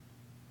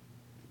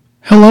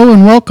Hello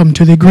and welcome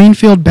to the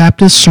Greenfield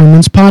Baptist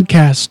Sermons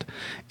Podcast.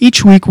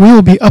 Each week we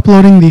will be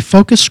uploading the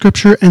focus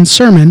scripture and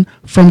sermon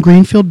from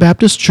Greenfield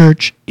Baptist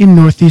Church in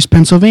Northeast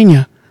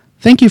Pennsylvania.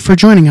 Thank you for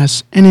joining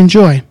us and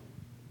enjoy.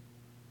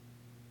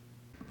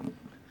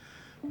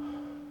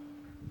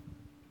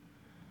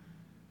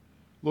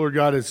 Lord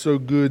God, it's so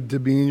good to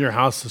be in your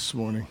house this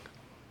morning.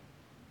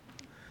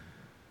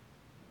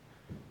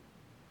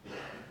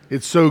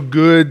 It's so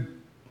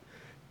good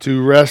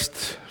to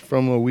rest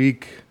from a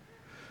week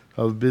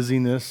of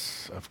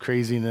busyness, of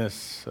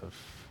craziness, of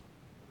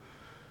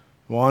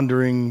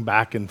wandering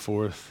back and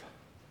forth.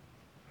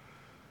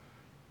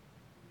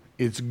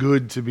 It's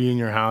good to be in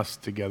your house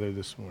together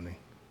this morning.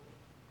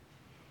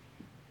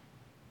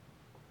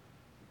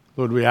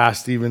 Lord, we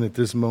ask even at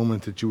this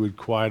moment that you would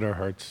quiet our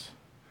hearts,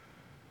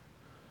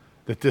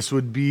 that this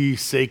would be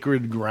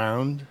sacred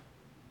ground,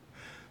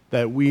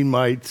 that we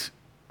might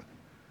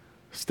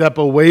step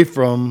away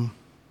from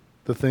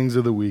the things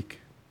of the week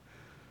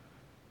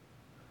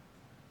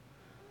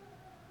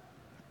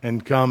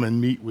and come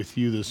and meet with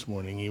you this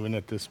morning, even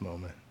at this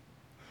moment.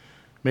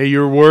 May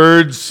your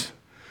words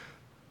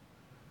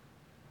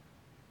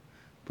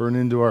burn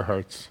into our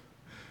hearts.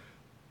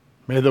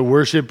 May the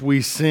worship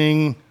we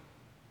sing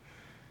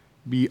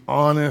be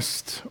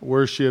honest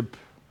worship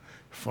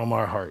from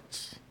our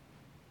hearts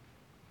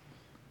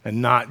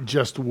and not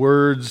just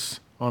words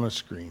on a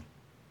screen.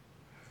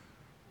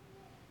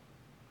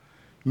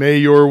 May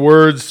your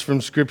words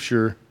from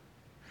Scripture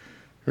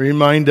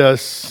remind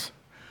us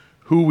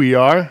who we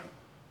are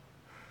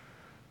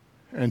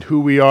and who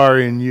we are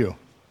in you.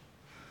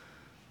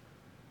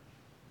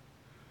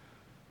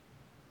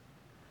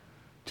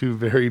 Two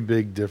very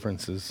big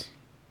differences.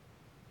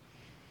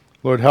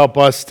 Lord, help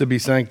us to be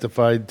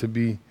sanctified, to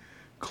be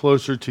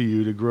closer to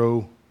you, to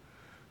grow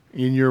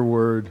in your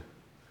word.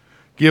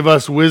 Give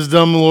us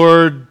wisdom,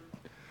 Lord,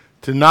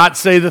 to not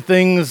say the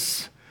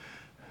things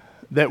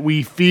that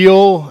we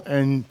feel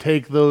and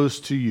take those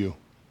to you.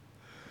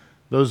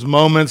 Those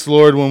moments,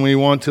 Lord, when we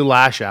want to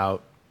lash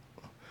out.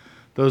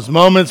 Those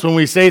moments when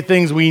we say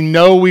things we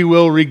know we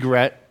will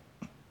regret.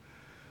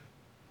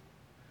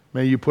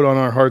 May you put on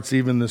our hearts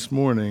even this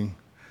morning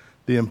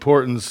the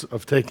importance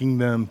of taking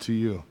them to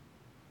you.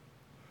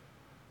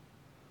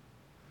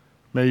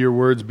 May your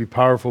words be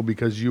powerful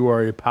because you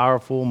are a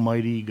powerful,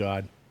 mighty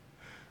God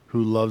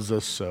who loves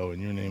us so.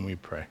 In your name we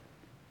pray.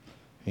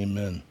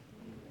 Amen.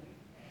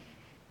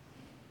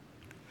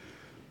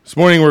 This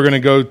morning we're going to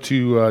go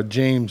to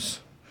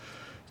James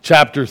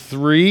chapter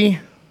 3,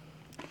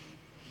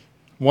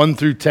 1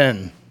 through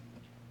 10.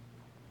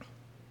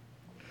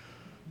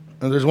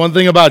 And there's one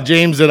thing about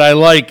James that I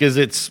like is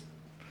it's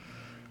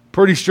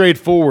pretty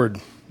straightforward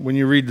when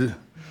you read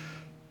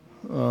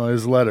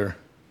his letter.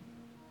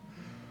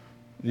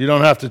 You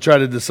don't have to try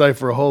to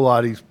decipher a whole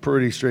lot. He's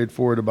pretty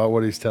straightforward about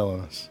what he's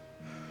telling us.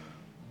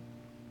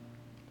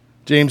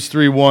 James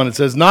 3:1, it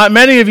says, "Not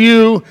many of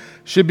you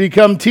should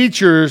become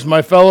teachers,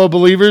 my fellow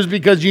believers,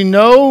 because you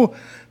know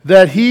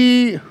that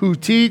he who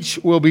teach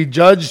will be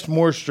judged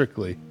more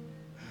strictly.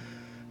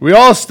 We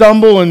all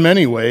stumble in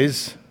many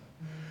ways.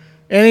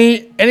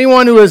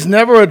 Anyone who is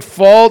never at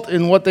fault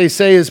in what they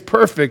say is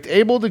perfect,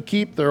 able to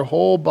keep their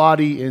whole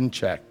body in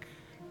check.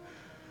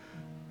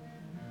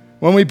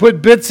 When we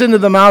put bits into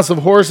the mouths of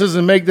horses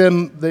and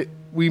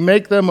we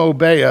make them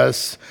obey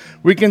us,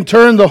 we can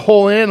turn the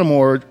whole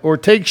animal, or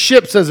take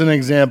ships as an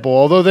example.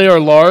 Although they are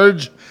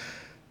large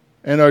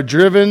and are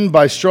driven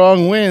by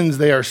strong winds,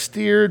 they are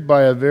steered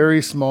by a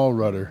very small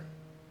rudder,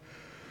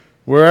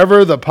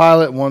 wherever the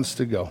pilot wants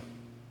to go.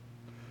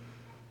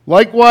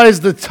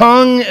 Likewise, the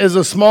tongue is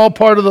a small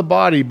part of the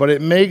body, but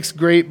it makes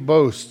great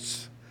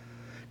boasts.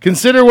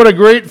 Consider what a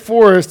great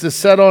forest is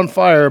set on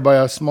fire by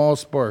a small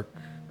spark.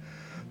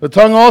 The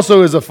tongue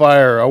also is a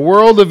fire, a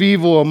world of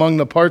evil among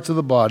the parts of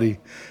the body.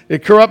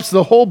 It corrupts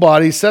the whole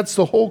body, sets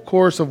the whole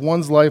course of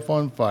one's life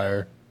on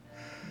fire,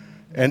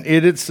 and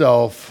it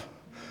itself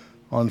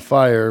on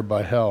fire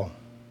by hell.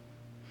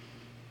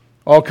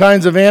 All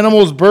kinds of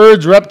animals,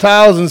 birds,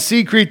 reptiles, and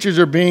sea creatures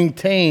are being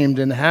tamed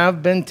and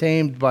have been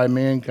tamed by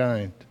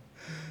mankind.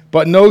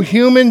 But no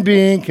human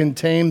being can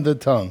tame the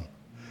tongue.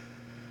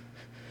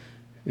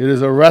 It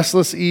is a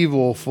restless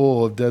evil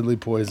full of deadly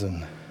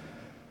poison.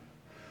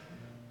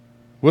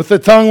 With the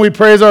tongue we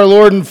praise our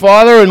Lord and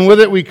Father, and with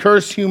it we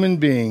curse human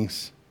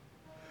beings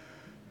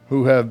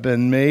who have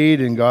been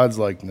made in God's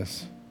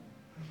likeness.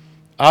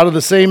 Out of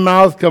the same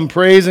mouth come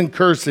praise and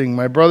cursing.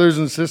 My brothers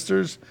and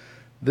sisters,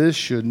 this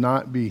should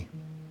not be.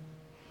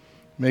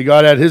 May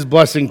God add his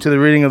blessing to the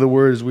reading of the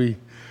word as we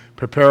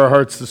prepare our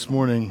hearts this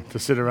morning to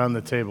sit around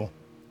the table.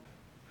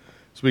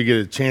 As we get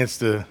a chance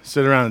to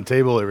sit around the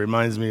table, it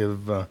reminds me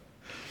of, it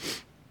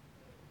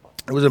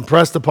was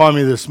impressed upon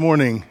me this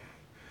morning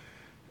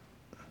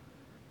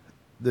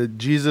that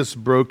Jesus'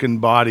 broken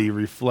body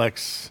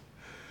reflects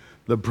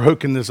the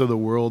brokenness of the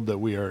world that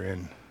we are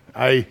in.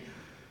 At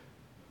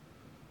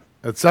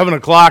 7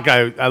 o'clock,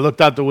 I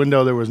looked out the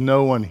window. There was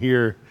no one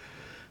here.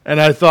 And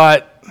I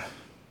thought,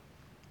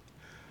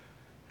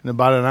 in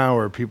about an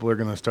hour, people are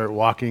going to start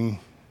walking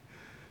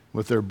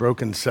with their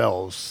broken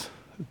selves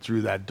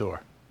through that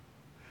door.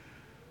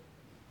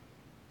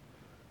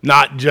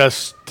 Not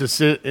just to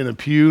sit in a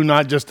pew,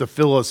 not just to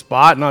fill a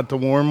spot, not to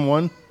warm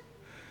one,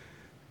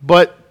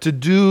 but to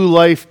do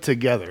life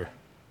together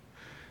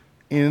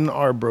in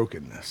our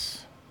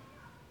brokenness.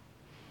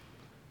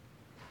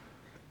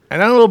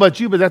 And I don't know about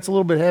you, but that's a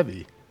little bit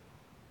heavy.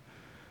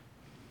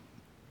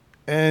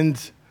 And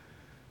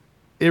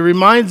it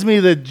reminds me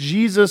that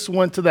Jesus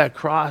went to that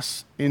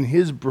cross in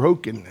his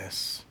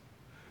brokenness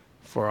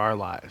for our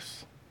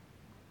lives.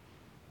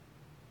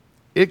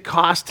 It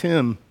cost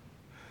him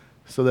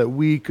so that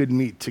we could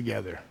meet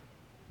together,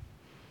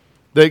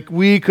 that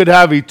we could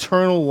have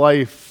eternal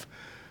life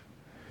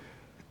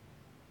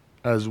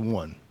as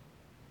one.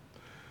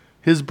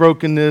 His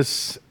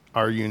brokenness,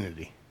 our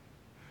unity.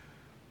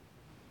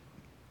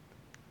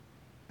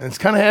 And it's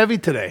kind of heavy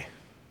today.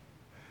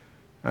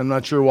 I'm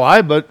not sure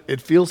why, but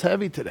it feels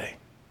heavy today.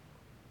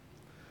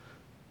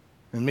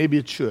 And maybe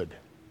it should,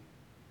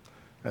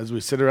 as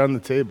we sit around the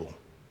table,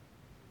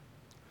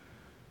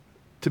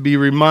 to be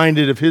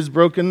reminded of his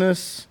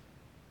brokenness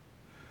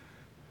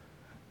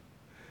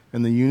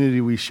and the unity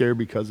we share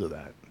because of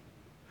that.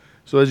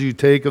 So as you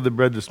take of the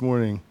bread this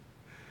morning,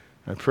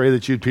 I pray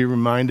that you'd be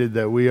reminded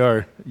that we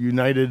are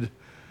united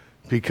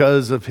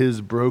because of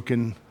his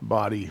broken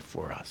body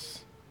for us.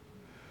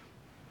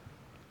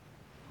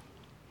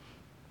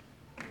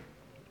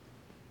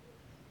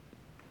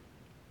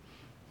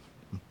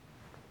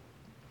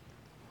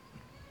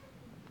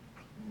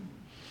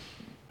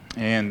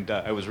 And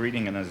I was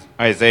reading in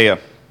Isaiah.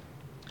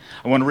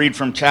 I want to read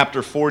from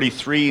chapter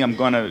 43. I'm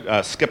going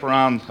to skip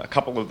around a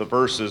couple of the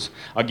verses.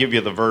 I'll give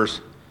you the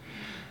verse.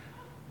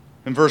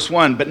 In verse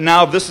 1, "But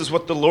now this is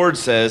what the Lord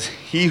says,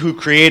 He who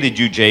created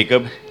you,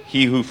 Jacob,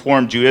 He who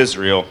formed you,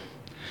 Israel.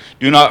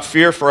 Do not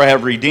fear, for I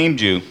have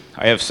redeemed you.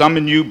 I have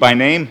summoned you by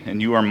name,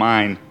 and you are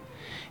mine."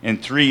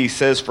 And 3, he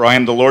says, "For I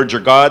am the Lord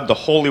your God, the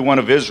Holy One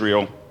of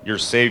Israel, your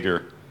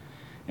Savior."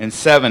 And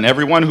 7,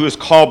 "Everyone who is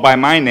called by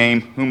my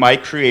name, whom I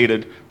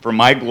created for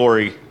my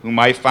glory, whom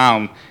I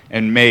found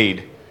and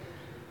made."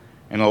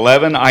 And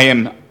 11,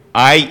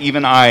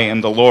 even I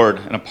am the Lord,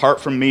 and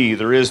apart from me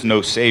there is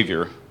no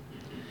Savior."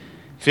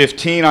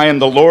 15, "I am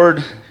the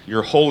Lord,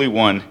 your Holy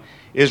One,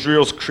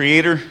 Israel's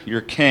Creator,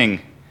 your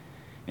King."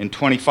 And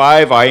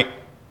 25,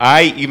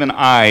 even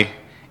I,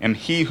 am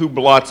He who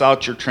blots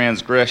out your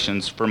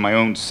transgressions for my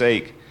own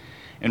sake,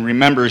 and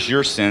remembers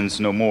your sins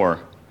no more.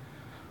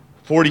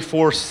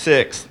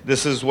 44:6,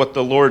 "This is what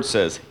the Lord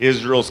says,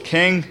 Israel's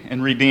King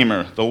and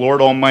Redeemer, the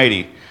Lord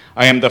Almighty.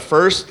 I am the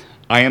first,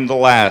 I am the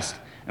last,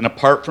 and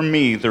apart from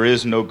me there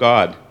is no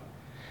God."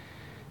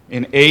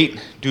 In 8,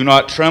 "Do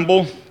not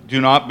tremble,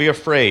 do not be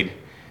afraid.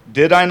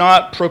 Did I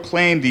not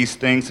proclaim these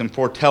things and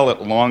foretell it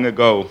long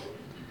ago?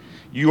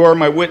 You are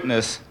my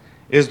witness.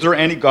 Is there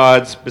any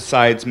gods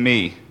besides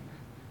me?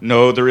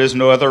 No, there is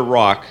no other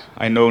rock.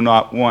 I know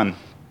not one."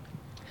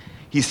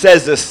 He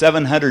says this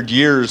 700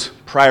 years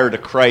prior to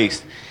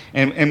Christ.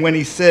 And when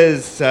he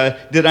says,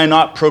 "Did I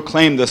not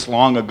proclaim this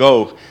long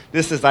ago?"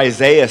 This is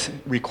Isaiah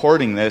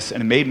recording this,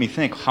 and it made me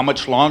think, how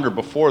much longer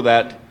before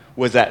that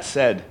was that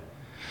said?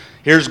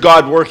 Here's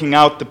God working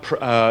out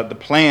the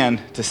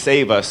plan to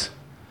save us,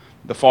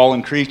 the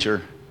fallen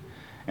creature.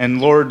 And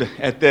Lord,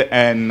 at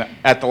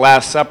the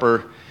Last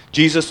Supper,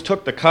 Jesus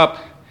took the cup,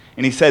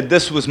 and he said,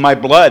 "This was my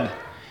blood."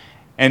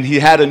 And he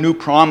had a new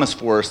promise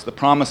for us, the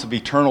promise of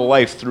eternal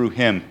life through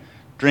him.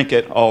 Drink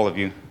it, all of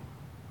you.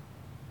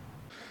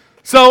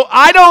 So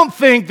I don't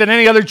think that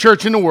any other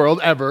church in the world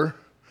ever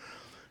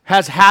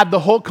has had the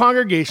whole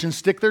congregation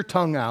stick their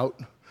tongue out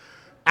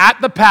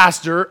at the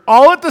pastor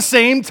all at the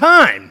same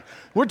time.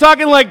 We're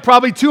talking like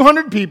probably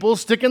 200 people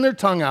sticking their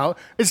tongue out.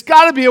 It's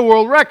got to be a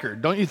world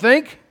record, don't you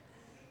think?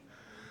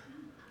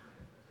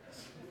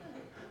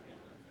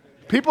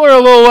 People are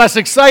a little less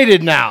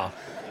excited now.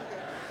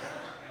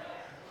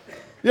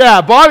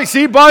 Yeah, Bobby,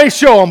 see, Bobby,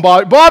 show him,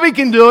 Bobby. Bobby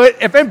can do it.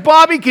 If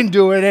Bobby can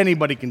do it,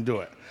 anybody can do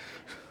it.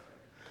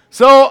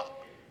 So,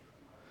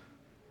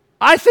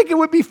 I think it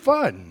would be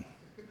fun.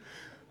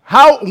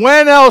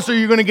 When else are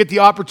you going to get the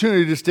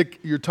opportunity to stick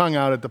your tongue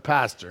out at the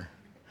pastor?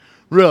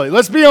 Really,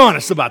 let's be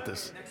honest about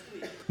this.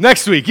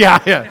 Next week, yeah.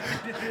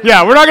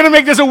 Yeah, we're not going to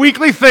make this a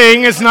weekly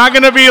thing. It's not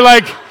going to be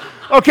like,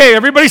 okay,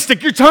 everybody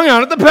stick your tongue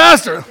out at the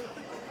pastor.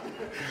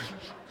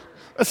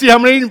 Let's see how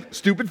many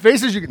stupid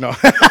faces you can know.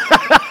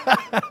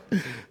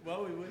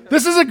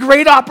 This is a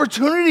great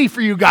opportunity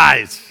for you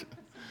guys.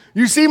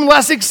 You seem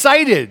less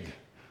excited.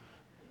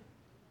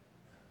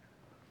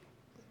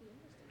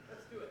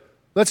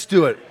 Let's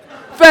do it.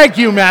 Thank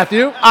you,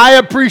 Matthew. I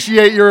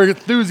appreciate your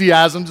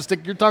enthusiasm to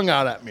stick your tongue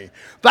out at me.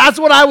 That's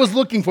what I was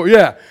looking for,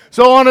 yeah.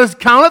 So on a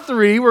count of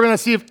 3, we're going to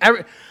see if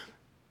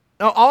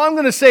now, all I'm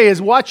going to say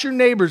is watch your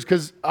neighbors,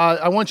 because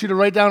I want you to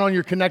write down on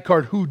your Connect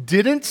card who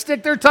didn't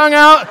stick their tongue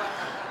out.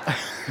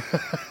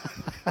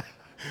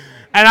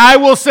 And I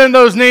will send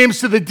those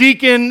names to the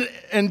deacon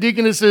and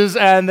deaconesses,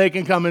 and they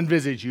can come and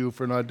visit you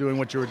for not doing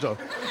what you were told.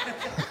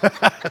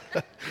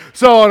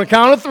 So on a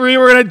count of 3,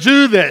 we're going to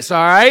do this,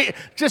 all right?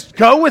 Just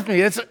go with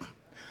me.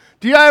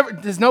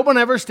 Does no one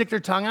ever stick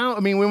their tongue out? I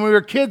mean, when we were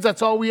kids,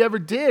 that's all we ever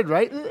did,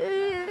 right?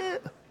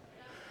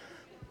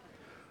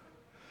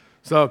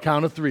 So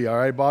count of 3, all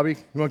right, Bobby?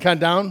 You want to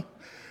count down?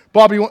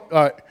 Bobby, all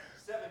right.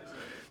 17.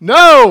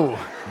 No!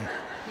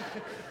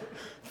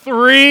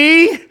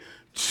 3,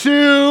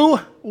 2,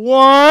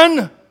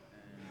 1.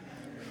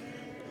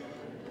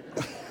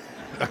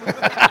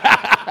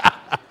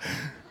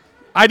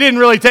 I didn't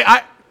really take...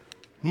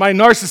 My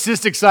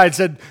narcissistic side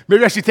said,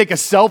 maybe I should take a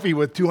selfie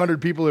with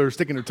 200 people who are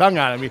sticking their tongue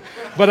out at me.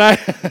 But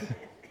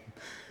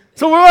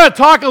So we want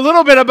to talk a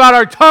little bit about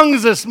our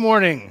tongues this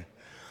morning.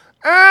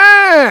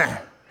 Right?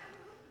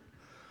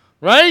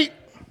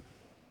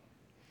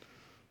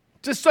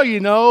 Just so you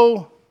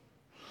know,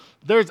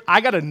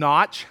 I got a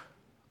notch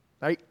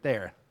right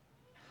there.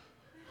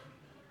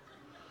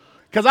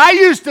 Because I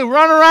used to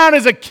run around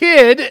as a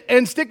kid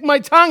and stick my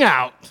tongue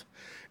out.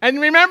 And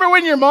remember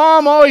when your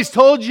mom always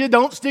told you,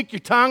 don't stick your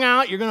tongue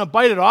out, you're going to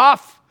bite it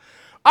off?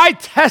 I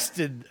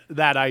tested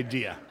that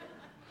idea.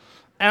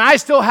 And I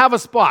still have a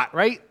spot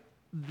right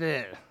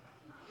there.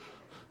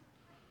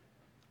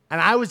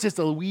 And I was just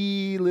a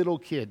wee little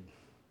kid.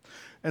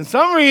 And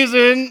some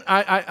reason,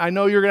 I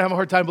know you're going to have a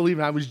hard time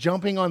believing, I was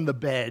jumping on the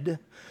bed.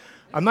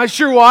 I'm not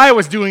sure why I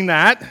was doing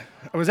that.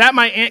 I was at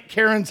my Aunt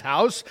Karen's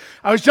house.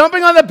 I was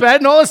jumping on the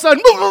bed, and all of a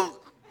sudden,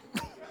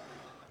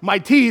 my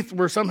teeth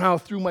were somehow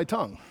through my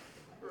tongue.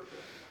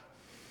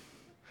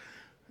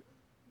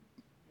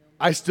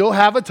 I still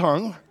have a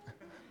tongue.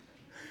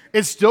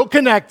 It's still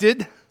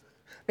connected,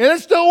 and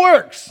it still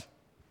works.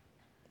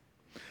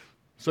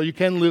 So you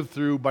can live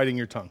through biting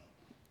your tongue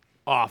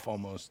off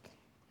almost.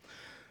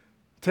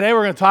 Today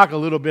we're going to talk a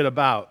little bit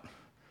about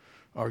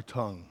our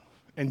tongue.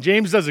 And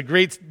James does a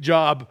great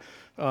job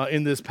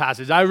in this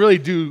passage. I really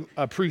do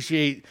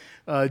appreciate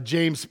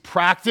James'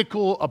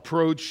 practical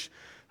approach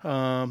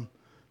and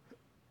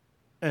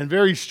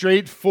very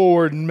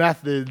straightforward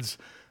methods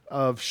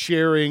of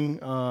sharing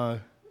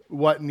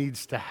what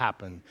needs to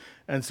happen.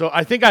 And so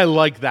I think I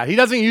like that. He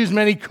doesn't use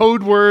many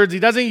code words. He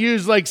doesn't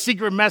use like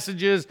secret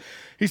messages.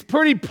 He's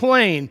pretty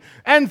plain.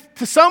 And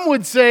some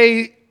would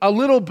say a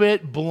little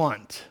bit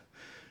blunt.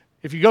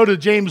 If you go to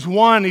James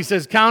 1, he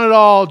says, count it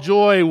all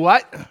joy,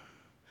 what?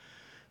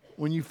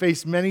 When you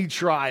face many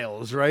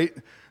trials, right?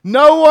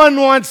 No one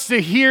wants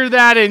to hear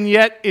that, and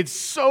yet it's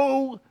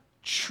so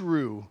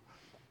true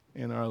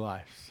in our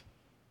lives.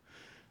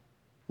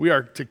 We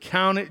are to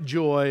count it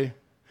joy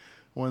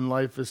when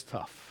life is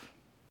tough.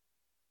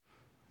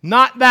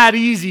 Not that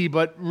easy,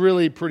 but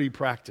really pretty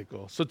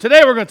practical. So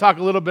today we're going to talk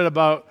a little bit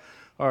about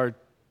our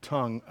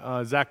tongue.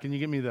 Zach, can you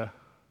get me that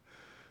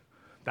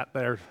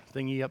there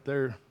thingy up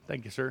there?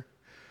 Thank you, sir.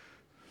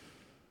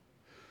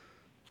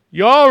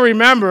 Y'all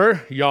remember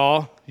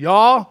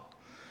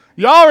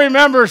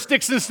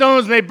sticks and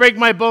stones may break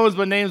my bones,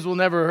 but names will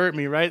never hurt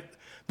me, right?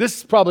 This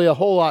is probably a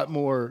whole lot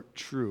more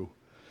true.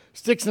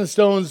 Sticks and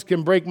stones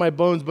can break my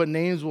bones, but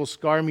names will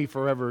scar me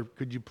forever.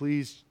 Could you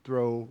please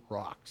throw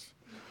rocks?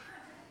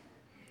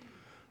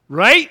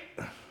 Right?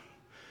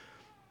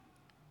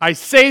 I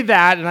say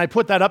that, and I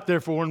put that up there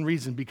for one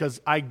reason,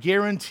 because I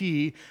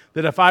guarantee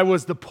that if I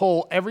was to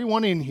poll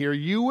everyone in here,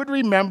 you would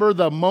remember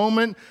the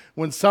moment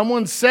when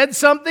someone said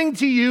something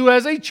to you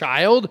as a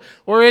child,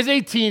 or as a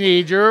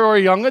teenager, or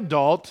a young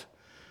adult.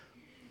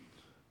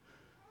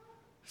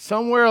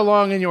 Somewhere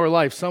along in your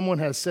life, someone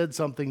has said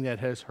something that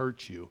has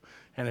hurt you,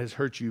 and has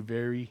hurt you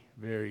very,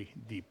 very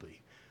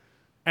deeply.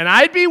 And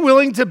I'd be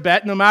willing to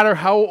bet, no matter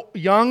how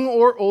young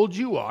or old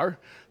you are,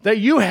 that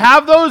you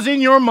have those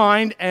in your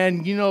mind,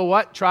 and you know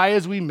what? Try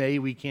as we may,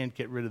 we can't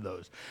get rid of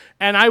those.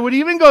 And I would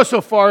even go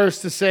so far as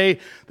to say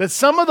that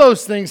some of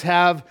those things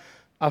have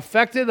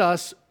affected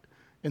us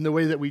in the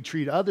way that we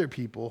treat other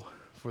people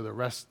for the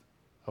rest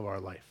of our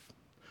life,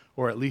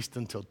 or at least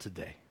until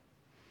today.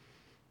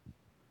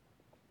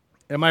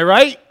 Am I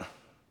right?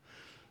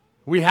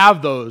 We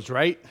have those,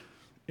 right?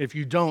 If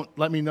you don't,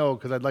 let me know,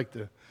 because I'd like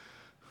to.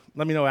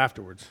 Let me know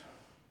afterwards.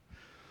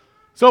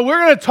 So we're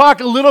going to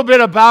talk a little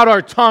bit about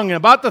our tongue, and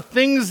about the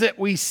things that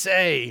we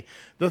say.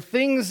 The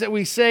things that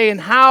we say and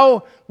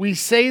how we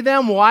say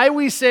them, why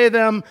we say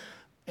them,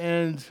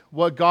 and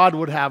what God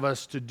would have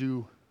us to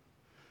do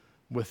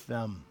with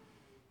them.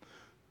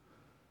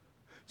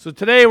 So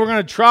today we're going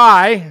to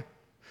try,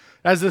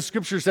 as the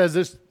scripture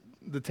says,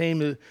 the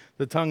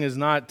tongue is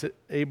not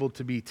able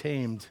to be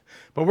tamed.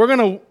 But we're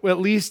going to at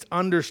least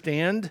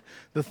understand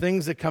the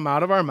things that come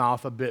out of our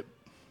mouth a bit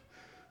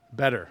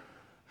better.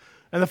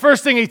 And the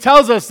first thing he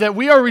tells us that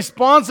we are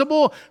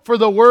responsible for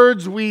the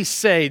words we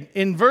say.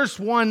 In verse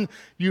 1,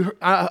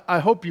 I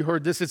hope you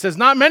heard this. It says,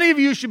 not many of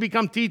you should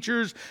become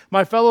teachers,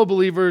 my fellow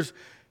believers,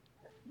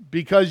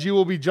 because you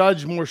will be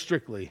judged more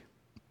strictly.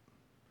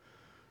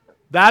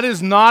 That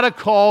is not a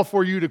call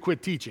for you to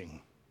quit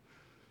teaching.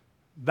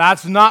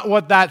 That's not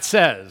what that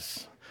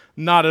says.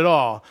 Not at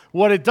all.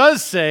 What it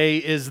does say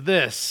is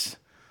this: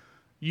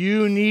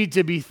 you need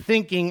to be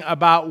thinking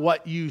about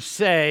what you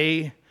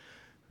say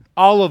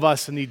All of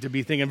us need to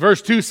be thinking.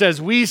 Verse 2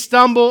 says, we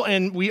stumble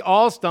and we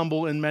all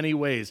stumble in many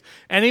ways.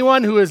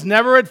 Anyone who is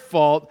never at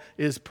fault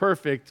is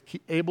perfect,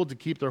 able to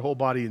keep their whole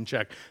body in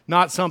check.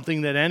 Not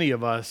something that any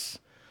of us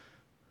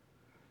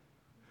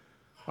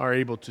are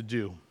able to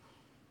do.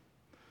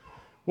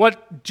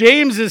 What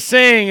James is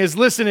saying is,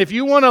 listen, if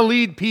you want to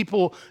lead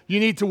people, you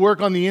need to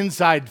work on the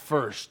inside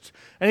first.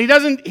 And he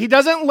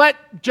doesn't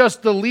let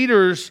just the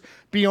leaders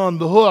be on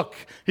the hook.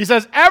 He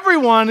says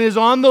everyone is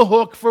on the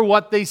hook for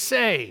what they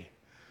say.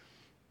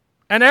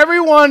 And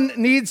everyone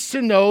needs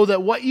to know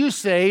that what you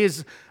say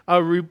is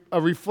a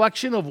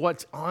reflection of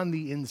what's on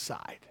the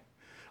inside.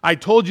 I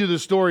told you the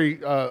story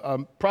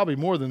probably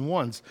more than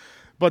once,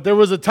 but there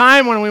was a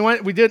time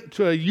when we did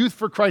to a Youth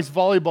for Christ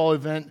volleyball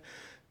event,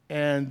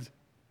 and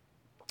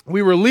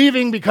we were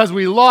leaving because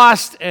we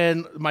lost,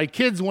 and my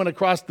kids went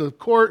across the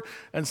court,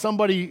 and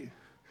somebody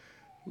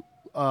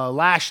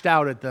lashed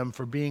out at them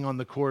for being on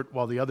the court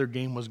while the other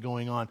game was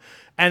going on.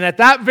 And at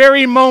that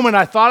very moment,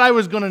 I thought I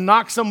was going to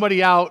knock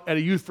somebody out at a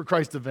Youth for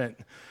Christ event.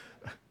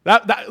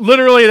 That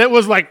literally, that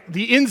was like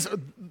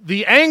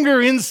the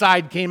anger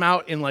inside came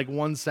out in like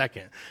 1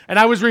 second. And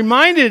I was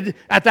reminded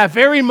at that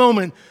very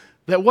moment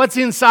that what's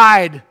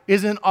inside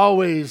isn't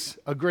always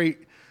a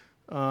great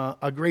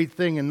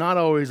thing and not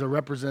always a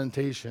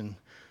representation.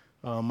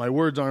 My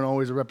words aren't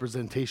always a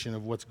representation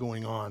of what's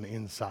going on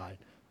inside.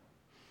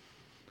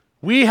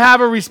 We have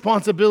a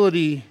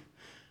responsibility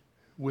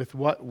with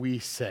what we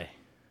say.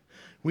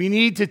 We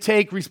need to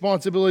take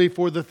responsibility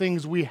for the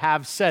things we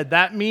have said.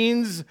 That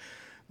means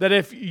that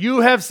if you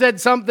have said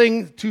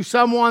something to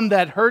someone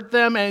that hurt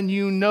them and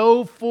you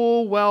know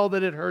full well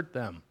that it hurt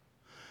them,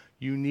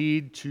 you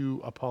need to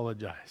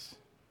apologize.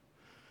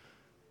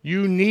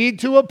 You need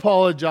to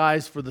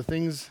apologize for the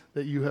things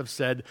that you have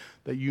said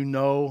that you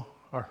know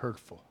are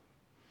hurtful.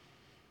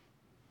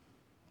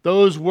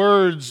 Those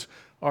words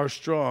are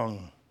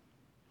strong.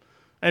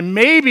 And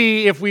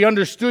maybe if we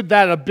understood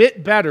that a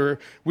bit better,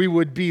 we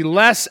would be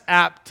less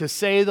apt to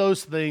say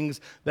those things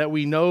that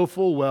we know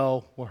full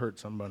well will hurt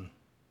someone.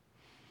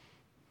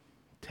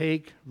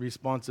 Take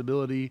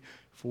responsibility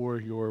for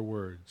your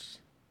words.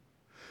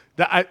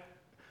 I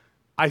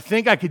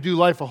think I could do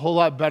life a whole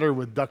lot better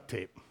with duct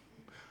tape.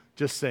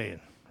 Just saying,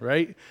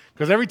 right?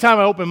 Because every time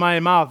I open my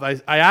mouth,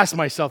 I ask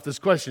myself this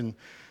question,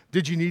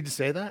 did you need to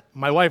say that?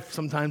 My wife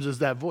sometimes is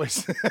that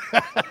voice.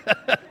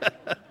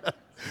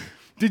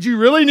 Did you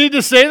really need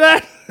to say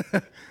that?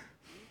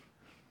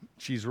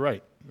 She's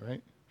right?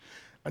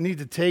 I need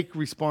to take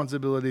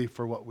responsibility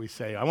for what we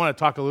say. I want to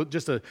talk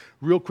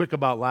real quick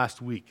about last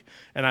week,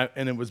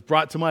 and it was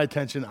brought to my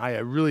attention. I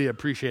really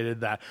appreciated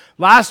that.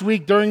 Last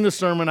week during the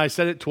sermon, I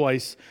said it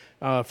twice.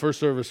 First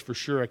service for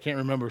sure. I can't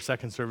remember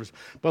second service.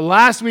 But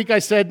last week I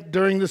said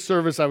during the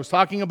service, I was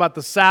talking about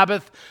the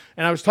Sabbath,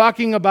 and I was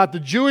talking about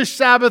the Jewish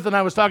Sabbath, and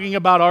I was talking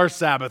about our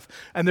Sabbath.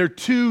 And they're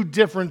two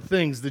different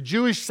things. The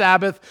Jewish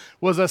Sabbath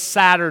was a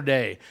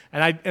Saturday.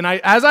 And I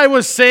as I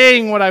was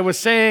saying what I was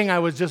saying, I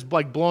was just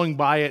like blowing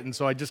by it, and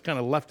so I just kind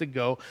of left it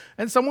go.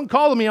 And someone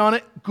called me on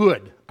it.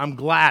 Good. I'm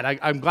glad.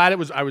 I'm glad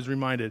I was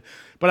reminded.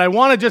 But I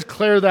want to just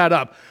clear that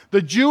up.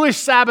 The Jewish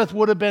Sabbath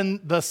would have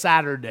been the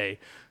Saturday.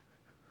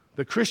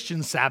 The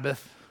Christian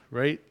Sabbath,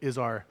 right, is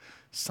our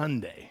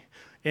Sunday.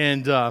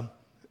 And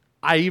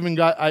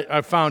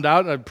I found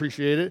out, I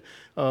appreciate it,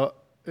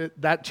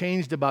 that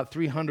changed about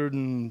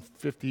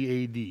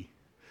 350 AD.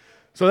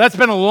 So that's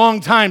been a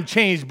long time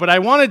changed, but I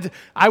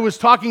was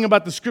talking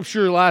about the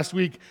scripture last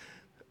week,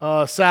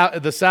 the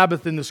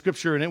Sabbath in the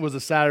scripture, and it was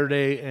a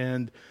Saturday,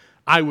 and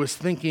I was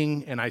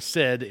thinking, and I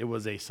said it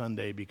was a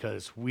Sunday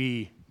because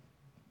we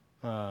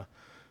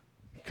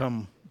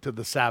come to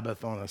the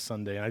Sabbath on a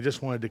Sunday, and I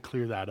just wanted to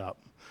clear that up.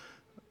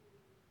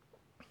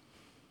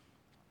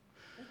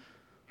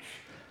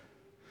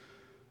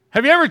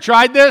 Have you ever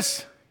tried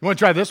this? You want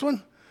to try this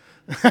one?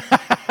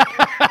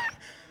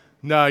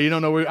 No, you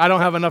don't know I don't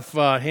have enough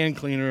hand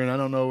cleaner, and I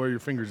don't know where your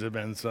fingers have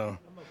been, so.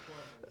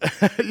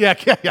 yeah,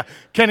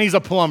 Kenny's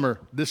a plumber.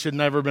 This should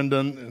never have been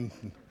done.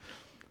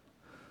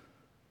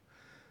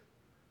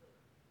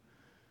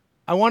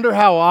 I wonder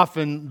how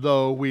often,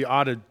 though, we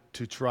ought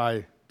to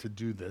try to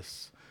do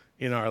this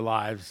in our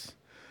lives.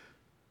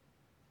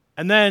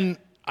 And then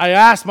I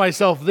ask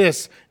myself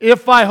this,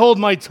 if I hold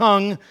my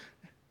tongue,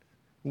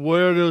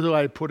 where do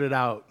I put it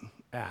out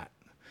at?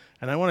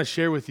 And I want to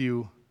share with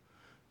you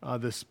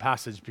this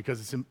passage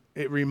because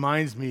it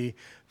reminds me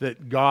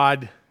that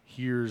God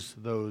hears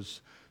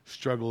those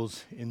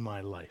struggles in my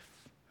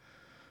life.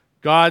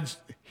 God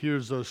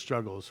hears those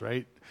struggles,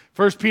 right?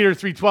 1 Peter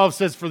 3:12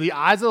 says, "For the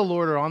eyes of the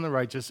Lord are on the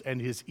righteous,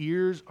 and his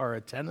ears are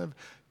attentive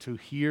to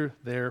hear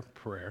their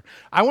prayer."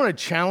 I want to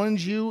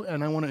challenge you,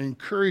 and I want to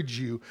encourage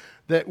you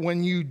that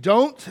when you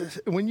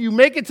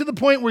make it to the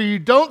point where you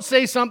don't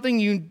say something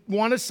you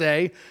want to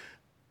say,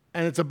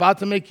 and it's about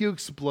to make you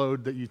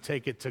explode, that you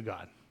take it to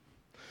God.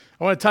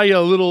 I want to tell you a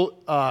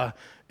little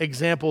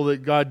example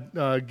that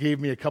God gave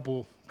me a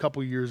couple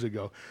years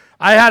ago.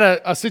 I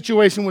had a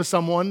situation with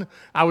someone.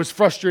 I was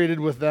frustrated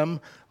with them.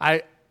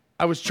 I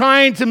I was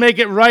trying to make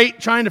it right,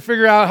 trying to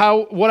figure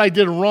out what I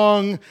did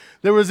wrong.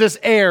 There was this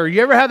air. You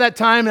ever have that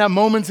time, that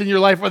moments in your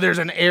life where there's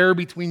an air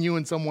between you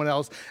and someone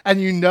else, and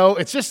you know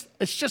it's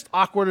just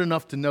awkward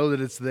enough to know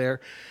that it's there,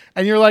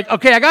 and you're like,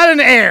 okay, I got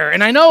an air,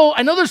 and I know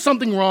there's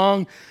something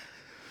wrong.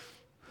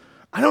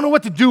 I don't know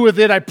what to do with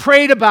it. I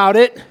prayed about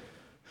it,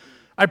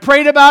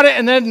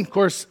 and then of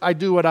course I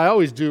do what I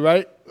always do,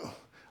 right?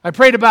 I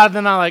prayed about it,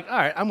 then I'm like, all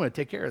right, I'm going to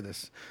take care of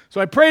this.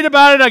 So I prayed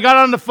about it, I got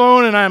on the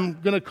phone, and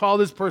I'm going to call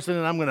this person,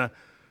 and I'm going to,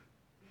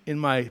 in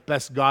my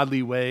best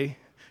godly way,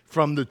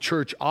 from the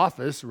church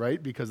office,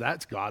 right, because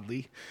that's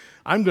godly,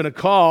 I'm going to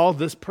call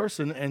this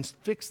person and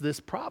fix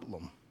this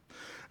problem.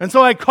 And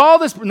so I call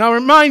this, now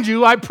remind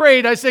you, I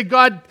prayed, I said,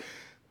 God,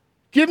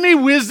 give me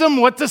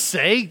wisdom what to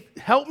say,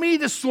 help me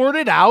to sort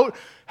it out,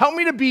 help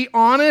me to be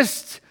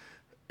honest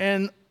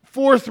and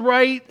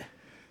forthright,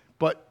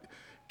 but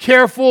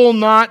careful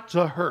not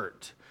to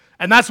hurt.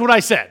 And that's what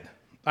I said.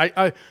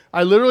 I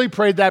literally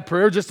prayed that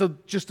prayer, just a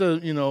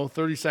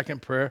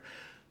 30-second prayer.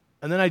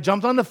 And then I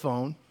jumped on the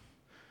phone,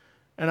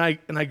 and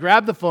I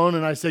grabbed the phone,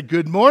 and I said,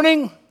 good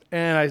morning,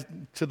 to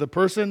the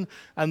person,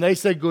 and they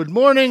said, good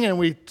morning, and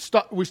we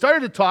started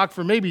to talk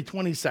for maybe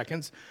 20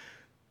 seconds.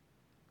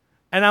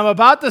 And I'm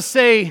about to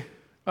say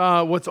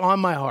what's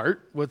on my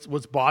heart,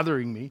 what's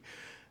bothering me.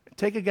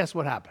 Take a guess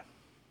what happened.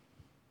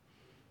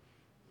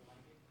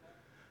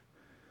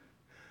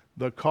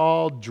 The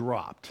call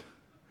dropped.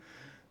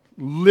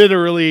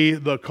 Literally,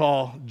 the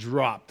call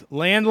dropped.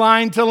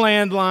 Landline to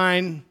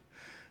landline.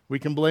 We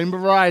can blame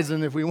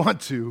Verizon if we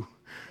want to.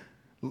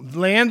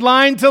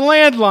 Landline to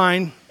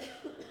landline.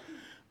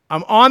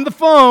 I'm on the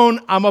phone.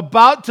 I'm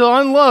about to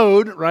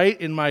unload, right,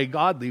 in my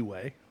godly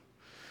way.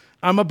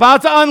 I'm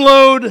about to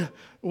unload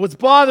what's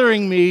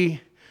bothering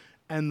me,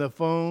 and the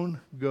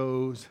phone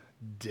goes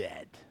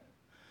dead.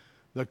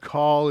 The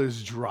call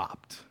is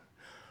dropped.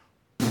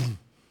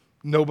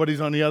 Nobody's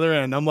on the other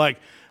end. I'm like,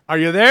 are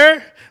you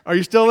there? Are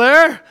you still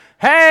there?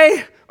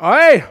 Hey, all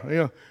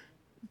right.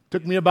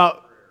 Took me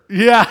about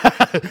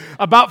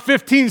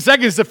 15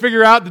 seconds to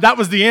figure out that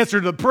was the answer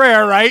to the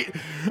prayer, right?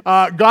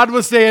 God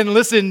was saying,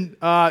 listen,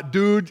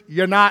 dude,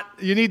 you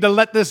need to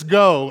let this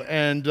go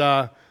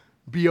and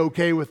be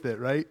okay with it,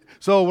 right?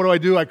 So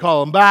what do? I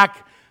call him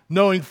back,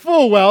 knowing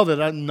full well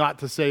that I'm not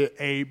to say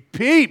a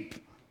peep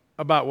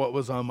about what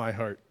was on my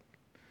heart.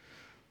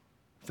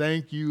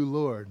 Thank you,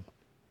 Lord.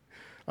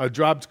 A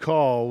dropped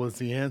call was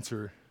the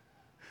answer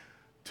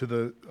to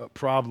the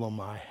problem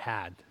I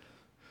had.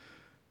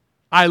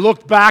 I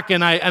looked back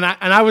and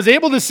I was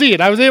able to see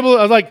it. I was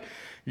like,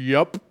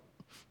 yep,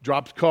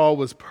 dropped call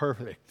was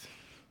perfect.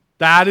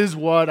 That is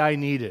what I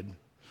needed.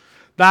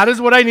 That is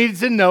what I needed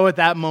to know at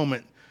that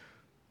moment.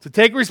 To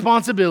take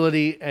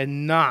responsibility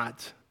and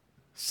not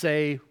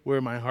say where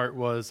my heart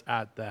was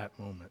at that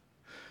moment.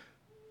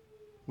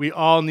 We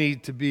all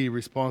need to be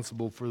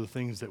responsible for the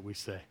things that we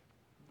say.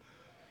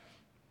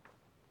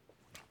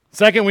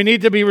 Second, we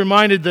need to be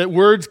reminded that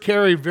words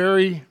carry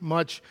very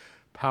much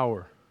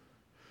power.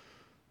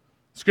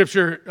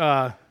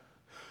 Scripture,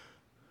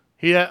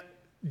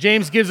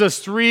 James gives us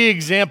 3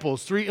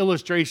 examples, 3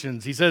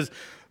 illustrations. He says,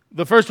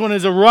 the first one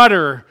is a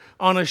rudder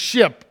on a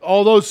ship.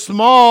 Although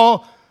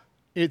small,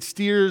 it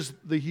steers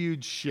the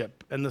huge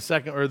ship. And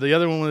the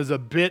other one is a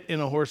bit in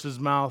a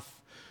horse's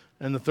mouth.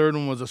 And the third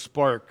one was a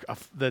spark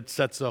that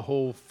sets a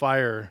whole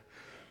fire,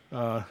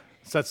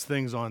 sets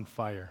things on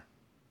fire.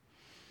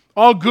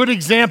 All good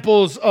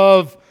examples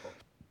of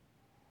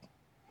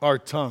our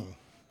tongue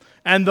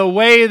and the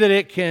way that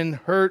it can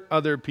hurt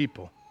other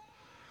people.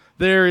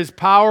 There is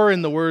power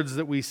in the words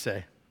that we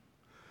say.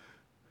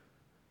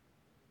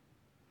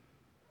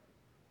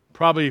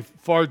 Probably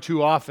far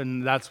too often,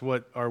 that's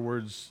what our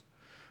words,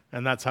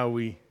 and that's how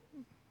we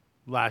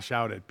lash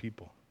out at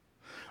people.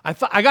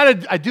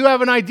 I do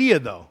have an idea,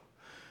 though.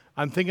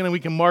 I'm thinking that we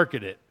can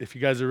market it if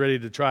you guys are ready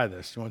to try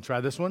this. You want to try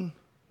this one?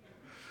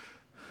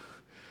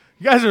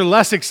 You guys are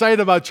less excited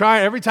about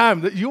trying every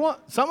time.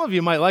 Some of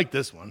you might like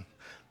this one.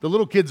 The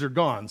little kids are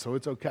gone, so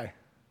it's okay.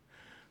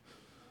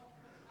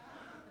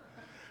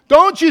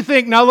 Don't you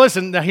think, now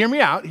listen, now hear me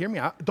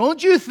out.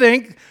 Don't you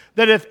think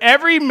that if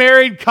every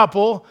married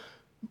couple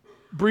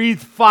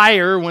breathed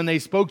fire when they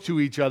spoke to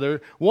each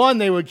other, 1,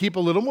 they would keep a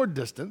little more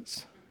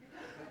distance,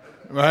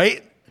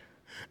 right?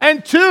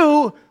 And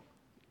 2,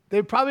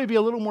 they'd probably be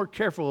a little more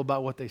careful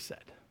about what they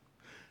said.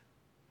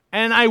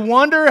 And I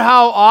wonder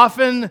how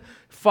often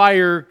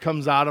fire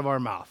comes out of our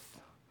mouth.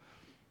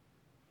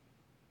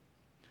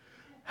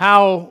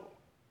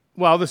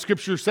 The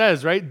scripture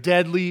says, right?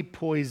 Deadly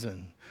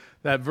poison.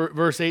 That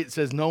verse 8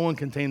 says, no one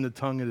can tame the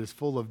tongue. It is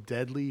full of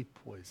deadly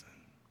poison.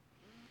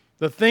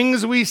 The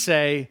things we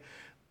say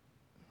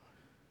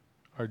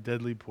are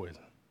deadly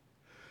poison.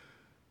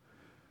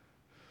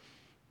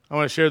 I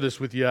want to share this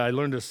with you. I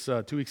learned this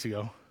 2 weeks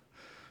ago.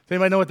 Does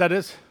anybody know what that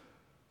is?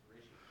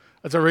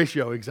 That's a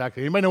ratio,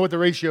 exactly. Anybody know what the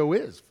ratio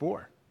is?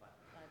 4.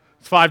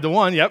 It's 5 to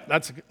 1.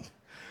 Yep,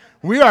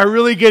 we are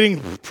really getting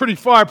pretty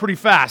far, pretty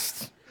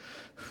fast.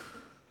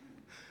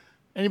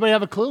 Anybody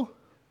have a clue?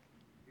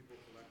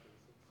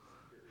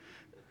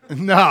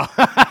 No,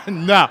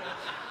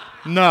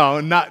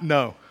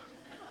 no.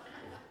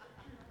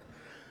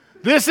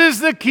 This is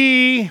the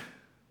key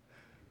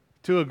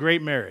to a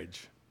great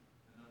marriage.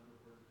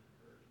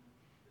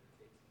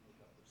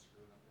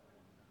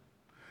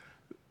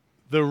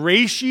 The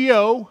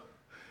ratio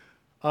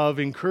of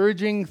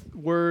encouraging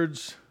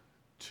words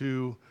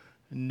to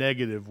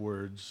negative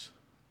words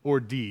or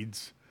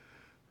deeds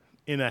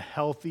in a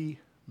healthy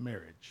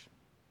marriage.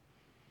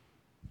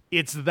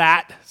 It's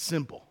that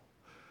simple.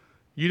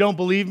 You don't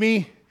believe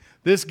me?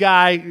 This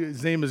guy,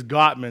 his name is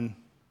Gottman,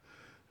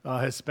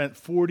 has spent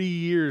 40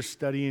 years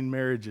studying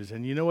marriages.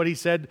 And you know what he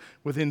said?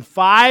 Within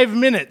 5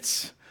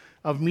 minutes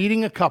of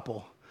meeting a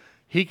couple,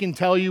 he can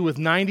tell you with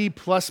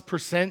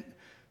 90+%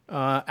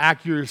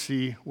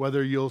 accuracy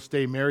whether you'll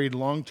stay married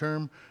long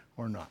term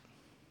or not.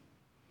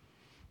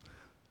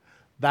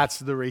 That's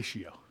the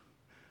ratio.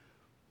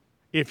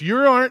 If you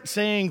aren't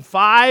saying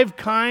 5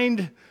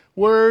 kind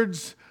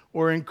words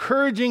or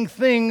encouraging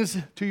things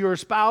to your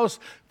spouse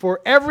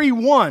for every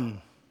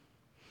one,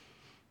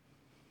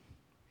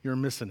 you're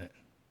missing it.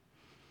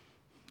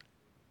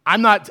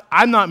 I'm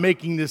not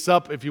making this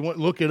up. If you want,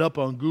 look it up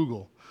on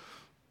Google.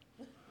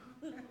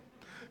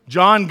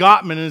 John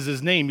Gottman is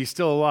his name. He's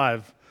still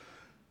alive.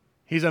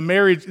 He's the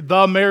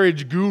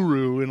marriage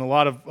guru in a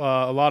lot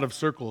of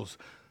circles.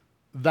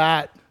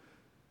 That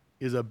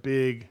is a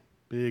big.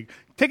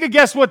 Take a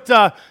guess what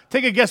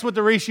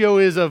the ratio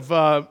is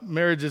of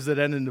marriages that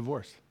end in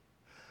divorce.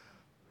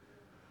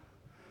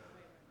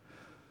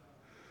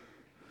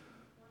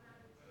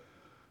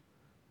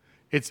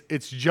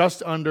 It's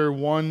just under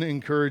one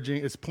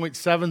encouraging. It's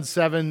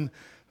 0.77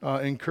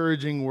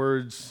 encouraging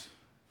words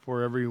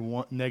for every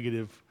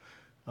negative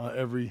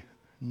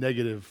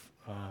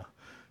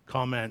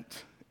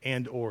comment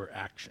and or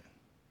action.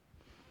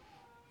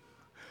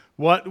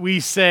 What we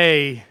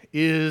say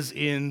is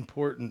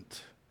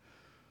important.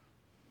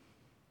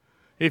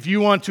 If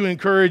you want to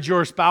encourage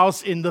your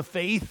spouse in the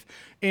faith,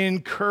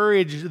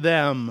 encourage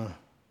them.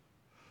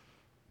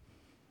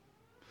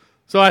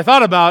 So I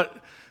thought about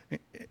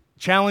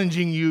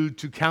challenging you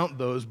to count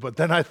those, but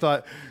then I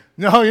thought,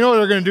 no, you know what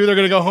they're going to do? They're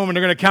going to go home and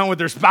they're going to count what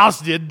their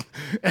spouse did,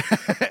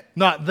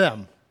 not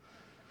them.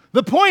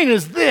 The point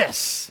is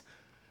this: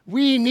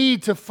 we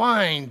need to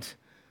find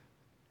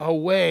a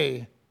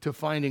way to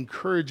find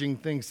encouraging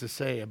things to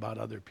say about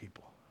other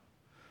people.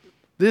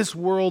 This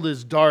world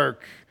is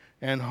dark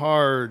and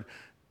hard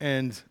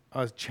and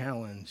a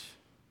challenge.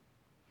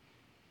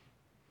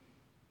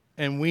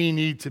 And we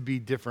need to be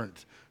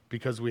different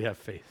because we have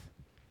faith.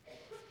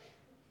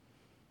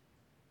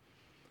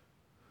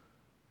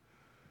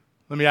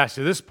 Let me ask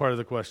you this part of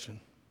the question.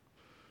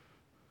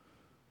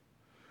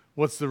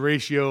 What's the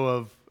ratio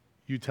of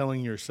you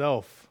telling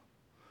yourself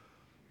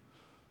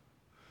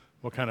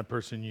what kind of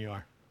person you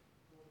are?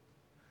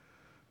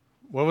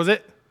 What was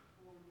it?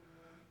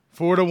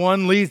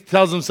 4-1. Lee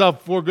tells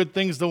himself 4 good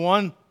things to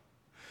 1.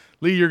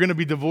 Lee, you're going to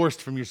be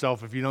divorced from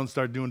yourself if you don't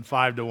start doing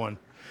 5-1.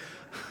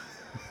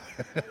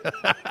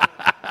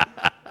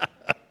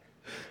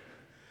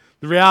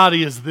 The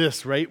reality is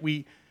this, right?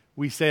 We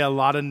say a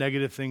lot of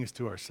negative things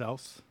to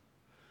ourselves.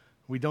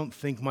 We don't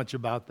think much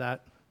about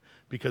that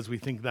because we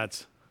think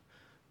that's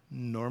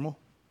normal.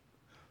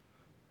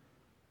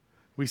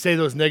 We say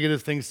those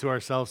negative things to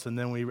ourselves and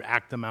then we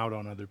act them out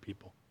on other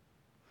people.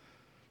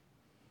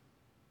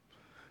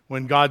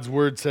 When God's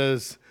word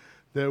says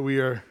that we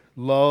are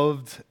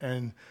loved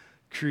and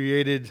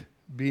created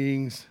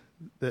beings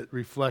that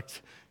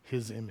reflect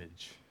his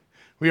image.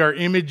 We are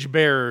image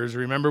bearers.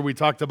 Remember, we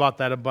talked about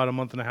that about a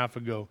month and a half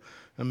ago.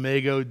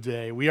 Imago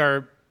Dei. We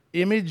are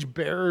image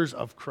bearers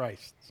of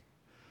Christ.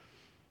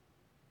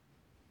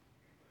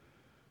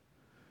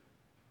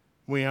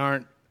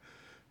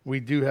 We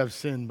do have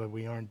sin, but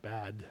we aren't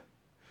bad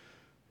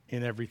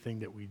in everything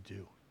that we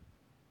do.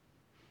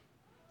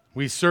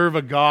 We serve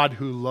a God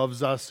who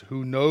loves us,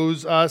 who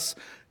knows us,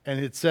 and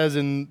it says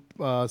in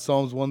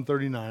Psalms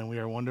 139, we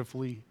are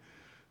wonderfully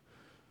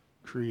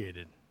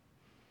created.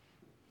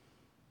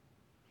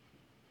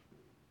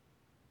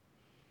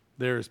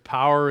 There is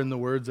power in the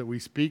words that we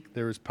speak.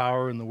 There is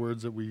power in the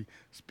words that we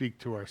speak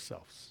to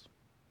ourselves.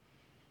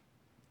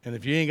 And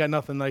if you ain't got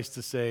nothing nice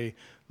to say,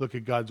 look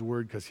at God's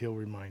word because he'll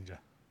remind you.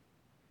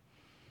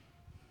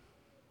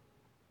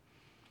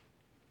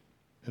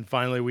 And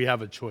finally, we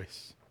have a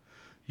choice.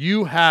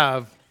 You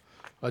have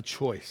a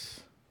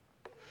choice.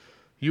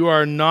 You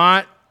are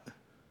not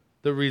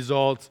the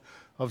result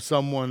of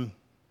someone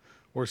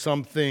or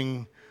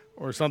something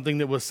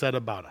that was said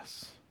about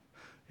us.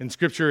 In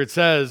Scripture, it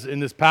says, in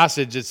this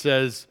passage, it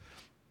says,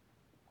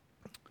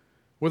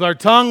 with our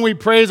tongue we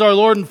praise our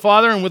Lord and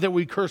Father, and with it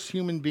we curse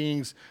human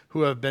beings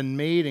who have been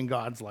made in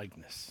God's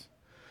likeness.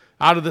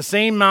 Out of the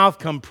same mouth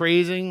come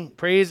praise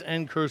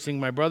and cursing.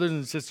 My brothers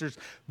and sisters,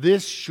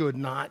 this should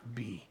not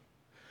be.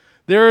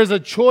 There is a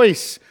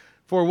choice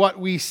for what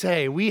we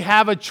say. We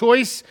have a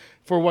choice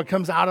for what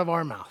comes out of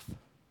our mouth.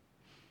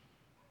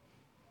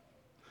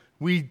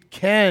 We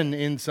can,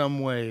 in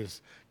some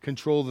ways,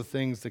 control the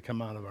things that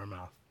come out of our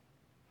mouth.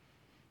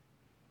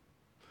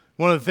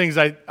 One of the things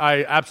I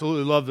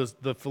absolutely love is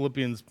the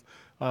Philippians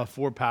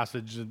 4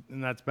 passage,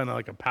 and that's been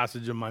like a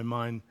passage in my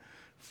mind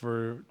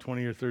for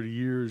 20 or 30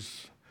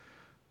 years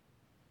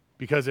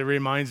because it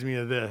reminds me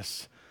of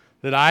this,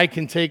 that I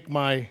can take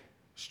my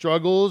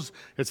struggles.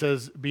 It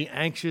says, be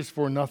anxious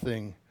for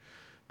nothing,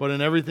 but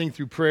in everything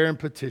through prayer and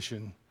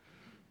petition,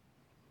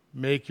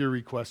 make your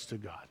requests to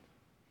God.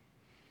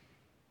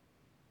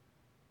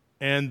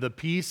 And the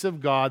peace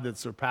of God that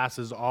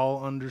surpasses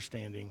all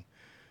understanding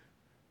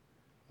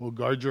will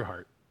guard your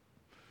heart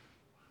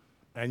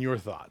and your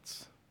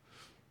thoughts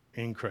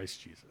in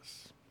Christ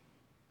Jesus.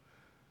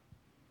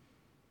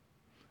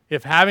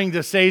 If having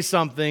to say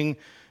something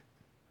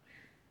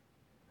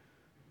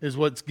is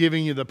what's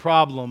giving you the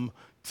problem,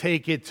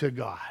 take it to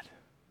God.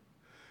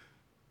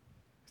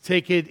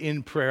 Take it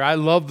in prayer. I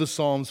love the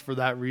Psalms for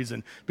that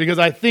reason, because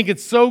I think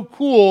it's so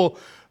cool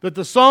that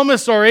the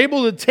psalmists are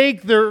able to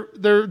take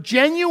their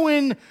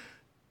genuine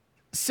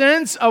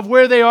sense of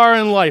where they are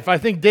in life. I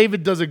think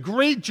David does a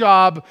great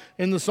job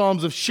in the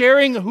Psalms of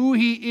sharing who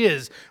he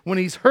is when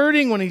he's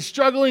hurting, when he's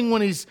struggling,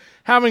 when he's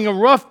having a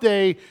rough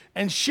day,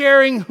 and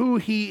sharing who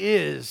he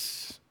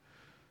is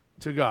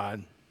to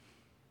God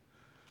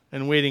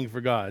and waiting for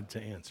God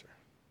to answer.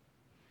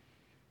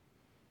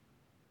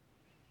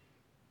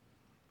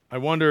 I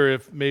wonder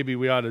if maybe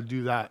we ought to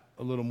do that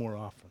a little more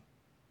often.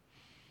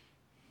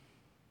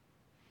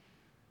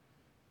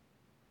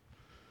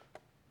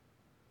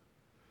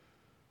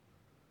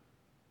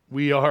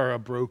 We are a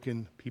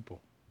broken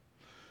people.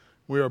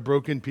 We are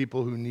broken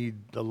people who need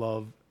the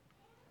love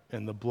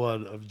and the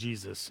blood of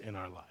Jesus in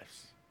our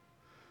lives.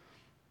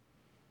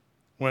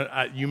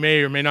 You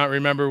may or may not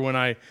remember when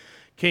I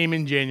came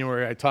in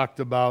January, I talked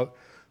about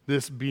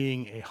this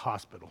being a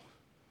hospital,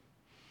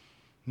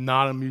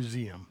 not a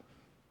museum.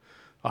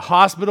 A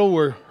hospital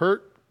where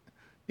hurt,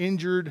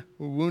 injured,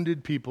 or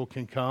wounded people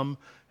can come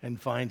and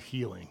find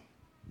healing.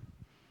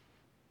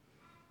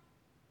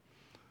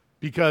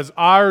 Because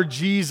our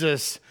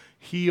Jesus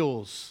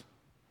heals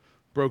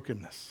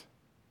brokenness.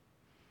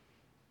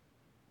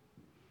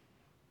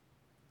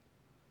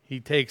 He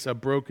takes a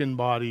broken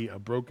body, a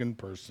broken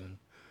person,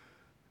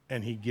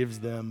 and he gives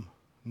them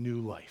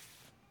new life.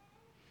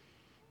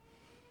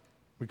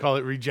 We call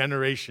it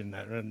regeneration,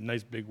 that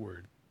nice big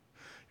word.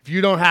 If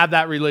you don't have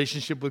that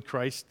relationship with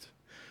Christ,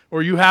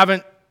 or you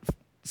haven't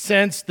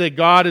sensed that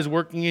God is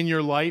working in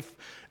your life,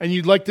 and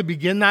you'd like to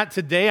begin that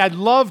today, I'd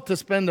love to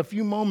spend a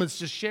few moments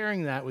just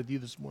sharing that with you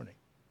this morning.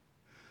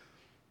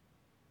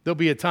 There'll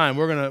be a time.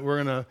 We're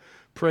gonna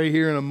pray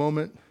here in a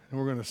moment, and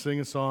we're gonna sing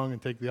a song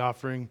and take the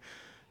offering.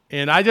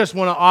 And I just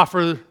want to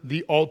offer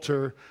the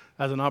altar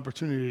as an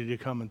opportunity to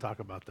come and talk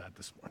about that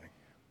this morning.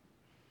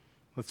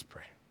 Let's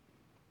pray.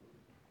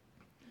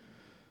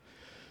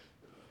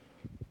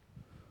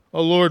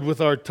 Oh Lord,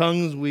 with our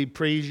tongues we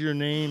praise your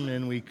name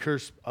and we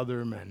curse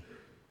other men.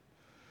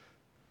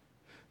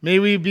 May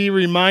we be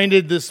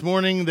reminded this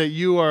morning that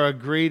you are a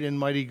great and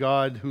mighty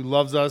God who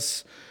loves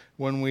us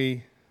when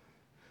we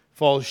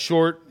fall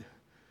short.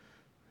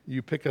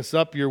 You pick us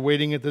up, you're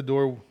waiting at the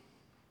door,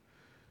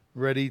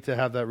 ready to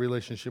have that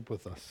relationship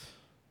with us.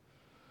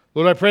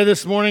 Lord, I pray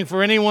this morning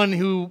for anyone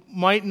who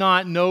might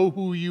not know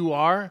who you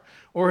are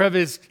or have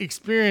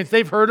experienced,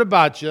 they've heard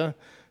about you,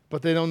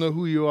 but they don't know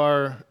who you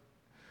are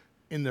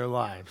in their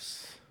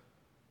lives.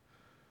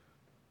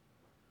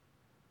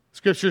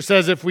 Scripture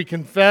says if we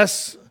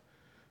confess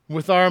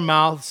with our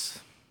mouths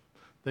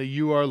that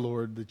you are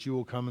Lord, that you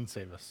will come and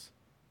save us.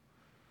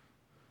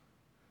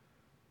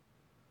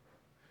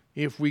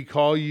 If we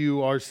call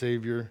you our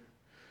Savior,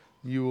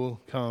 you will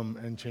come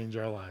and change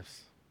our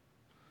lives.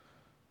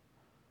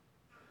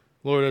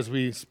 Lord, as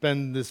we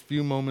spend this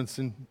few moments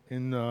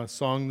in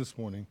song this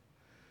morning,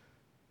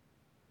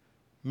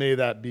 may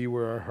that be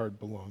where our heart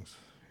belongs.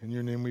 In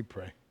your name we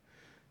pray.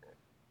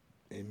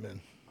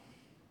 Amen.